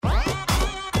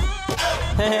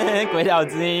鬼岛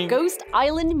之音 Ghost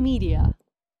Island Media.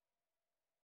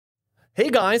 Hey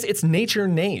guys, it's Nature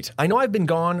Nate. I know I've been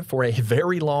gone for a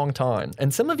very long time,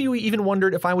 and some of you even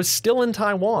wondered if I was still in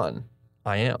Taiwan.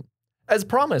 I am. As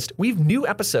promised, we've new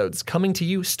episodes coming to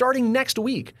you starting next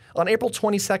week on April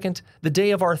 22nd, the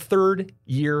day of our 3rd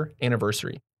year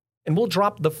anniversary. And we'll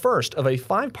drop the first of a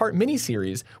 5-part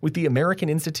mini-series with the American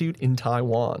Institute in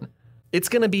Taiwan. It's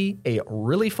going to be a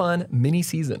really fun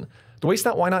mini-season. The Waste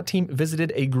Not Why Not team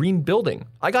visited a green building.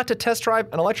 I got to test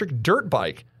drive an electric dirt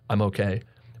bike. I'm okay.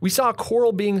 We saw a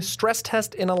coral being stress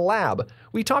tested in a lab.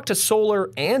 We talked to solar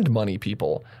and money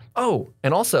people. Oh,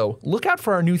 and also, look out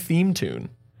for our new theme tune.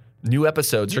 New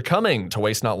episodes are coming to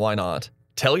Waste Not Why Not.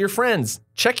 Tell your friends,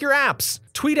 check your apps,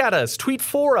 tweet at us, tweet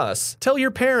for us, tell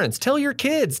your parents, tell your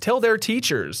kids, tell their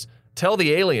teachers, tell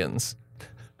the aliens.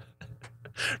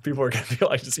 People are going to be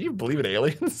like, does he believe in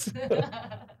aliens?